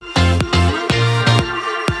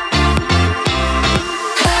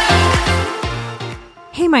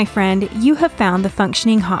my friend. You have found the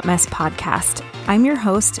Functioning Hot Mess podcast. I'm your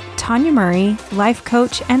host, Tanya Murray, life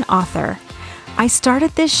coach and author. I started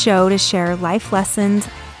this show to share life lessons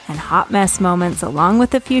and hot mess moments along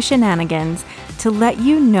with a few shenanigans to let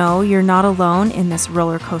you know you're not alone in this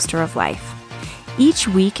roller coaster of life. Each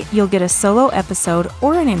week, you'll get a solo episode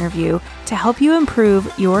or an interview to help you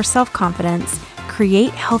improve your self-confidence,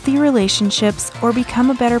 create healthy relationships, or become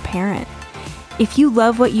a better parent. If you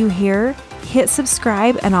love what you hear, hit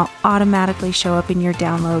subscribe and I'll automatically show up in your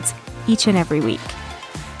downloads each and every week.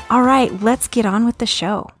 All right, let's get on with the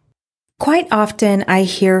show. Quite often I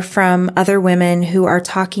hear from other women who are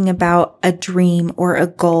talking about a dream or a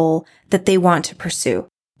goal that they want to pursue.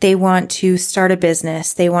 They want to start a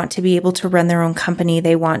business. They want to be able to run their own company.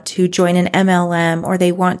 They want to join an MLM, or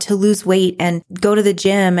they want to lose weight and go to the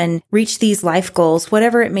gym and reach these life goals,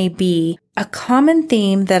 whatever it may be. A common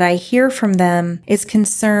theme that I hear from them is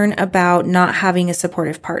concern about not having a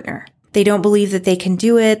supportive partner. They don't believe that they can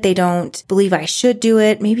do it. They don't believe I should do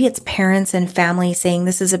it. Maybe it's parents and family saying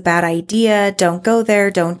this is a bad idea. Don't go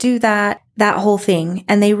there. Don't do that. That whole thing.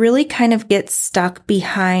 And they really kind of get stuck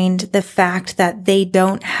behind the fact that they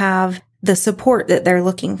don't have the support that they're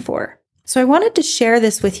looking for. So I wanted to share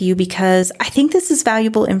this with you because I think this is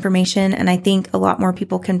valuable information and I think a lot more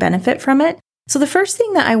people can benefit from it. So the first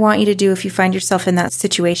thing that I want you to do if you find yourself in that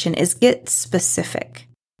situation is get specific.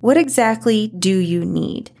 What exactly do you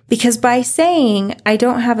need? Because by saying, I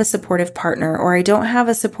don't have a supportive partner, or I don't have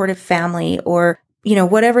a supportive family, or,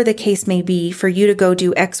 whatever the case may be for you to go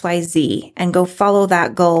do XYZ and go follow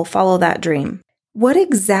that goal, follow that dream. What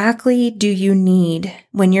exactly do you need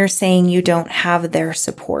when you're saying you don't have their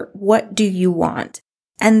support? What do you want?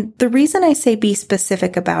 And the reason I say be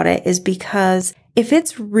specific about it is because if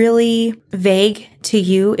it's really vague to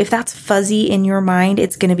you, if that's fuzzy in your mind,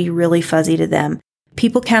 it's going to be really fuzzy to them.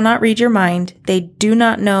 People cannot read your mind. They do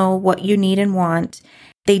not know what you need and want.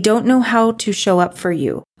 They don't know how to show up for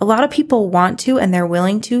you. A lot of people want to and they're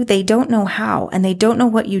willing to. They don't know how and they don't know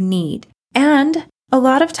what you need. And a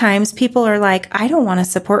lot of times people are like, I don't want to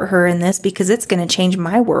support her in this because it's going to change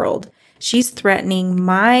my world. She's threatening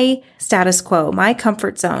my status quo, my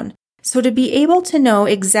comfort zone. So to be able to know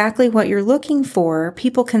exactly what you're looking for,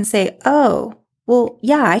 people can say, oh, well,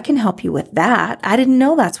 yeah, I can help you with that. I didn't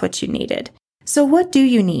know that's what you needed. So what do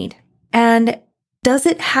you need? And does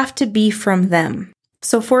it have to be from them?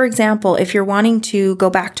 So for example, if you're wanting to go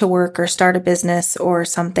back to work or start a business or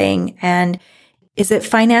something, and is it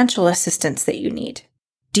financial assistance that you need?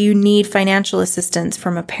 Do you need financial assistance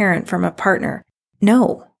from a parent, from a partner?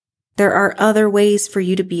 No, there are other ways for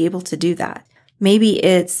you to be able to do that. Maybe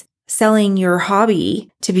it's selling your hobby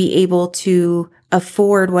to be able to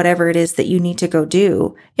afford whatever it is that you need to go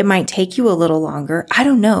do. It might take you a little longer. I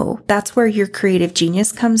don't know. That's where your creative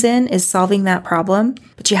genius comes in, is solving that problem.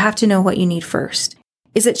 But you have to know what you need first.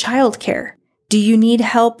 Is it childcare? Do you need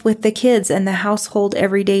help with the kids and the household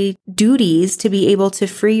everyday duties to be able to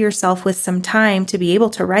free yourself with some time to be able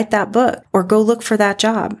to write that book or go look for that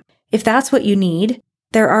job? If that's what you need,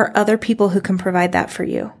 there are other people who can provide that for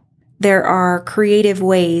you. There are creative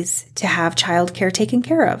ways to have childcare taken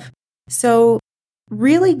care of. So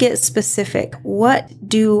really get specific. What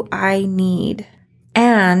do I need?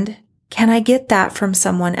 And can I get that from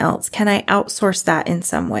someone else? Can I outsource that in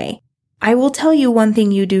some way? I will tell you one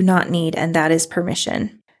thing you do not need, and that is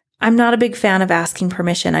permission. I'm not a big fan of asking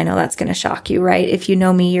permission. I know that's going to shock you, right? If you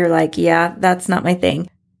know me, you're like, yeah, that's not my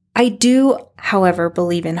thing. I do, however,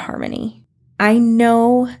 believe in harmony. I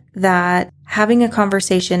know that having a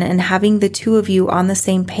conversation and having the two of you on the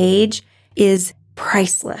same page is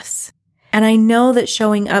priceless. And I know that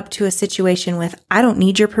showing up to a situation with, I don't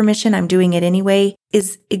need your permission, I'm doing it anyway,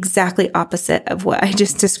 is exactly opposite of what I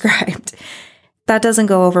just described. That doesn't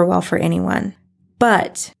go over well for anyone.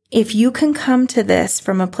 But if you can come to this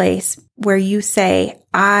from a place where you say,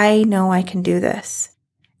 I know I can do this,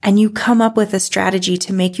 and you come up with a strategy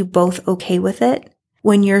to make you both okay with it,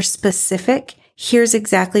 when you're specific, here's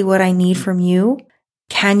exactly what I need from you.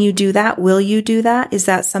 Can you do that? Will you do that? Is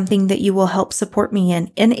that something that you will help support me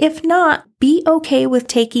in? And if not, be okay with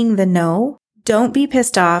taking the no. Don't be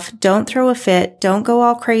pissed off. Don't throw a fit. Don't go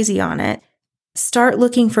all crazy on it. Start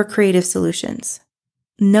looking for creative solutions.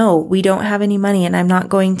 No, we don't have any money and I'm not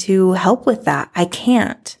going to help with that. I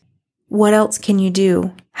can't. What else can you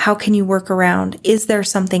do? How can you work around? Is there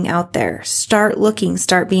something out there? Start looking,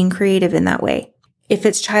 start being creative in that way. If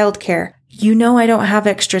it's childcare, I don't have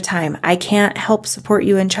extra time. I can't help support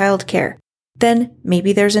you in childcare. Then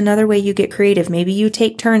maybe there's another way you get creative. Maybe you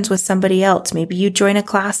take turns with somebody else. Maybe you join a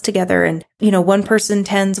class together and, one person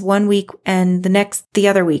tends one week and the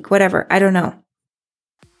other week, whatever. I don't know.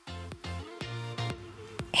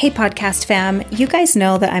 Hey podcast fam, you guys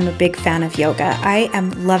know that I'm a big fan of yoga. I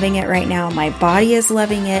am loving it right now. My body is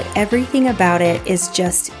loving it. Everything about it is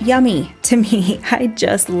just yummy to me. I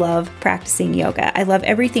just love practicing yoga. I love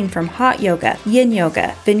everything from hot yoga, yin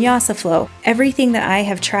yoga, vinyasa flow. Everything that I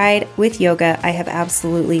have tried with yoga, I have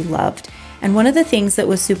absolutely loved. And one of the things that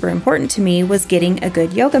was super important to me was getting a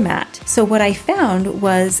good yoga mat. So what I found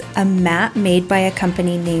was a mat made by a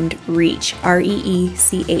company named Reach,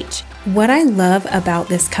 R-E-E-C-H. What I love about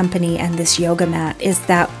this company and this yoga mat is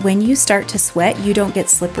that when you start to sweat, you don't get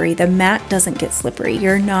slippery. The mat doesn't get slippery.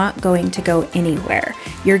 You're not going to go anywhere.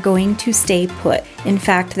 You're going to stay put. In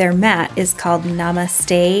fact, their mat is called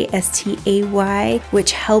Namaste, S-T-A-Y,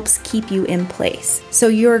 which helps keep you in place. So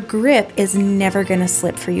your grip is never going to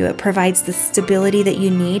slip for you. It provides the stability that you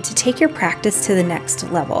need to take your practice to the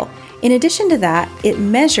next level. In addition to that, it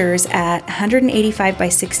measures at 185 by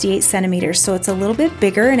 68 centimeters, so it's a little bit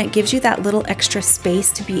bigger and it gives you that little extra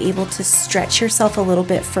space to be able to stretch yourself a little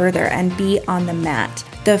bit further and be on the mat.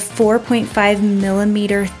 The 4.5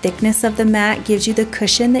 millimeter thickness of the mat gives you the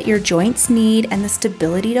cushion that your joints need and the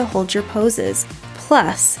stability to hold your poses.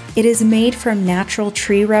 Plus, it is made from natural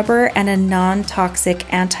tree rubber and a non-toxic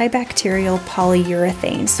antibacterial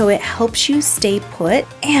polyurethane, so it helps you stay put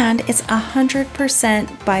and it's 100%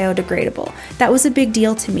 biodegradable. That was a big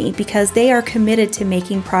deal to me because they are committed to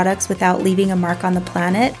making products without leaving a mark on the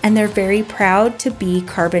planet, and they're very proud to be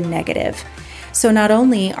carbon negative. So not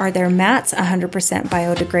only are their mats 100%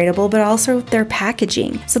 biodegradable, but also their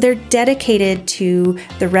packaging. So they're dedicated to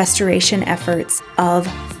the restoration efforts of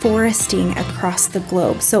foresting across the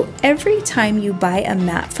globe. So every time you buy a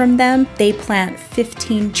mat from them, they plant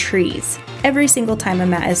 15 trees. Every single time a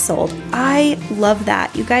mat is sold. I love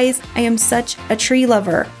that. You guys, I am such a tree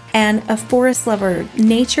lover and a forest lover.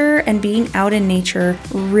 Nature and being out in nature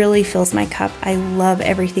really fills my cup. I love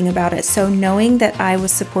everything about it. So knowing that I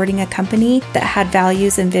was supporting a company that had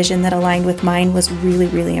values and vision that aligned with mine was really,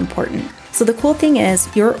 really important. So the cool thing is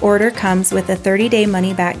your order comes with a 30-day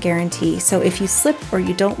money-back guarantee. So if you slip or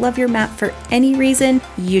you don't love your mat for any reason,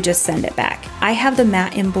 you just send it back. I have the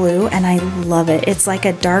mat in blue and I love it. It's like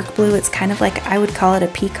a dark blue. It's kind of like, I would call it a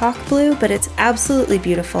peacock blue, but it's absolutely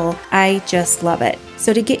beautiful. I just love it.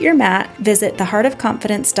 So to get your mat, visit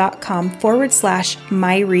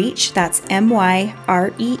theheartofconfidence.com/myreach. That's MYREECH,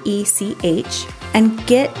 and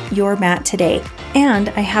get your mat today. And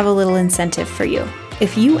I have a little incentive for you.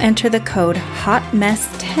 If you enter the code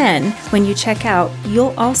HOTMESS10 when you check out,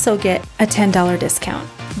 you'll also get a $10 discount.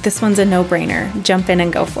 This one's a no-brainer. Jump in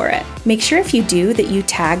and go for it. Make sure if you do that you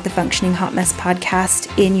tag the Functioning Hot Mess podcast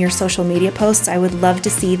in your social media posts. I would love to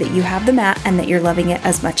see that you have the mat and that you're loving it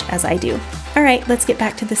as much as I do. All right, let's get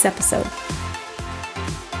back to this episode.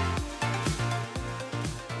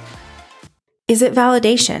 Is it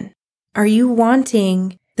validation? Are you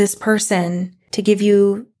wanting this person to give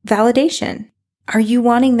you validation? Are you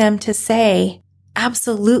wanting them to say,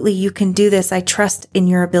 absolutely, you can do this. I trust in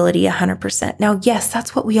your ability 100%. Now, yes,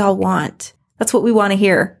 that's what we all want. That's what we want to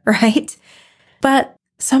hear, right? But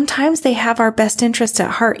sometimes they have our best interest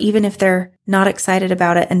at heart, even if they're not excited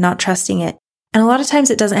about it and not trusting it. And a lot of times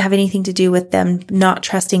it doesn't have anything to do with them not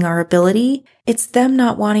trusting our ability. It's them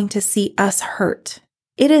not wanting to see us hurt.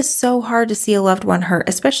 It is so hard to see a loved one hurt,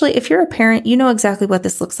 especially if you're a parent. You know exactly what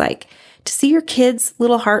this looks like. To see your kids'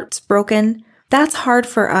 little hearts broken, that's hard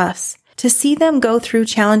for us. To see them go through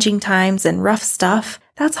challenging times and rough stuff,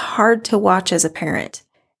 that's hard to watch as a parent.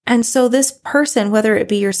 And so this person, whether it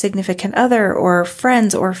be your significant other or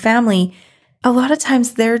friends or family, a lot of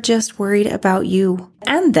times they're just worried about you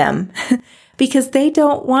and them because they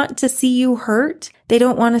don't want to see you hurt. They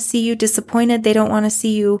don't want to see you disappointed. They don't want to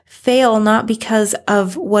see you fail, not because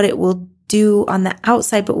of what it will do on the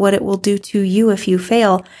outside, but what it will do to you if you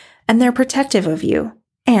fail. And they're protective of you.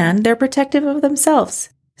 And they're protective of themselves.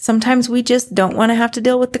 Sometimes we just don't want to have to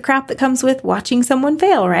deal with the crap that comes with watching someone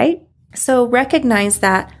fail, right? So recognize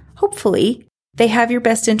that hopefully they have your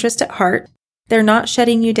best interest at heart. They're not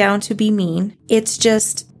shutting you down to be mean. It's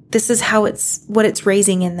just, this is what it's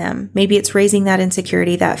raising in them. Maybe it's raising that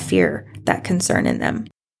insecurity, that fear, that concern in them.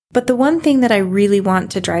 But the one thing that I really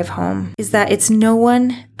want to drive home is that it's no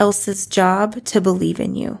one else's job to believe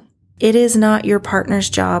in you. It is not your partner's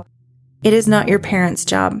job. It is not your parents'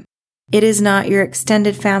 job. It is not your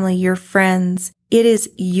extended family, your friends. It is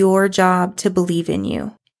your job to believe in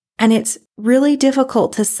you. And it's really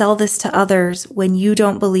difficult to sell this to others when you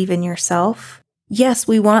don't believe in yourself. Yes,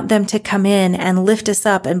 we want them to come in and lift us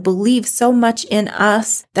up and believe so much in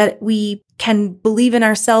us that we can believe in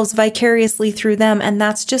ourselves vicariously through them. And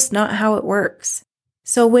that's just not how it works.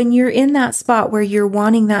 So when you're in that spot where you're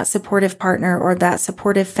wanting that supportive partner or that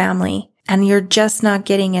supportive family, and you're just not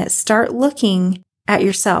getting it, start looking at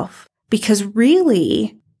yourself, because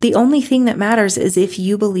really the only thing that matters is if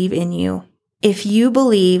you believe in you. If you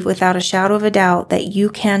believe without a shadow of a doubt that you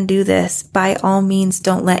can do this, by all means,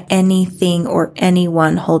 don't let anything or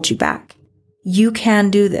anyone hold you back. You can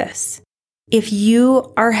do this. If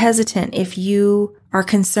you are hesitant, if you are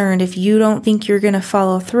concerned, if you don't think you're going to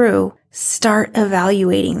follow through, start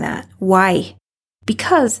evaluating that. Why?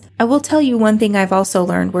 Because I will tell you one thing I've also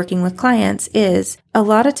learned working with clients is a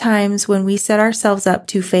lot of times when we set ourselves up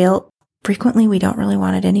to fail, frequently we don't really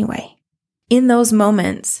want it anyway. In those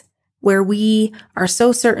moments where we are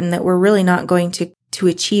so certain that we're really not going to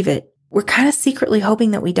achieve it, we're kind of secretly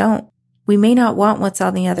hoping that we don't. We may not want what's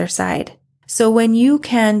on the other side. So when you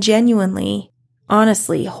can genuinely,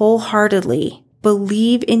 honestly, wholeheartedly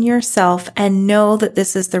believe in yourself and know that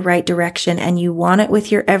this is the right direction and you want it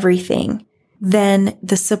with your everything, then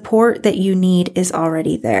the support that you need is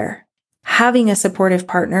already there. Having a supportive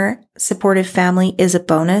partner, supportive family is a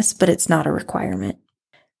bonus, but it's not a requirement.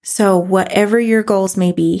 So whatever your goals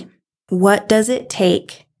may be, what does it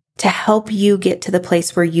take to help you get to the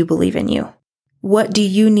place where you believe in you? What do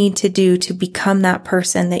you need to do to become that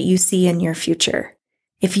person that you see in your future?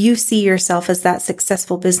 If you see yourself as that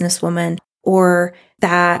successful businesswoman or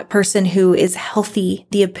that person who is healthy,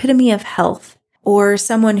 the epitome of health, or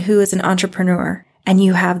someone who is an entrepreneur and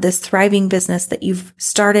you have this thriving business that you've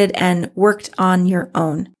started and worked on your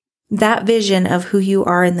own, that vision of who you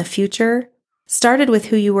are in the future started with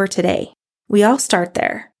who you were today. We all start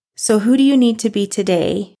there. So who do you need to be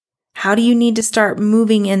today? How do you need to start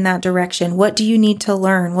moving in that direction? What do you need to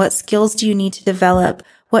learn? What skills do you need to develop?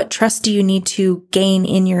 What trust do you need to gain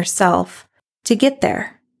in yourself to get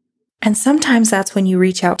there? And sometimes that's when you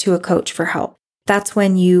reach out to a coach for help. That's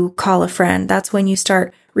when you call a friend. That's when you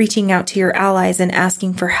start reaching out to your allies and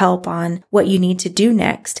asking for help on what you need to do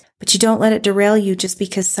next. But you don't let it derail you just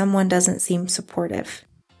because someone doesn't seem supportive.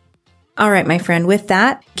 All right, my friend, with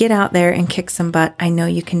that, get out there and kick some butt. I know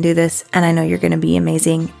you can do this, and I know you're going to be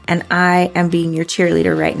amazing. And I am being your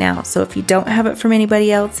cheerleader right now. So if you don't have it from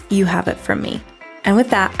anybody else, you have it from me. And with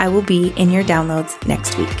that, I will be in your downloads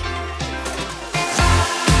next week.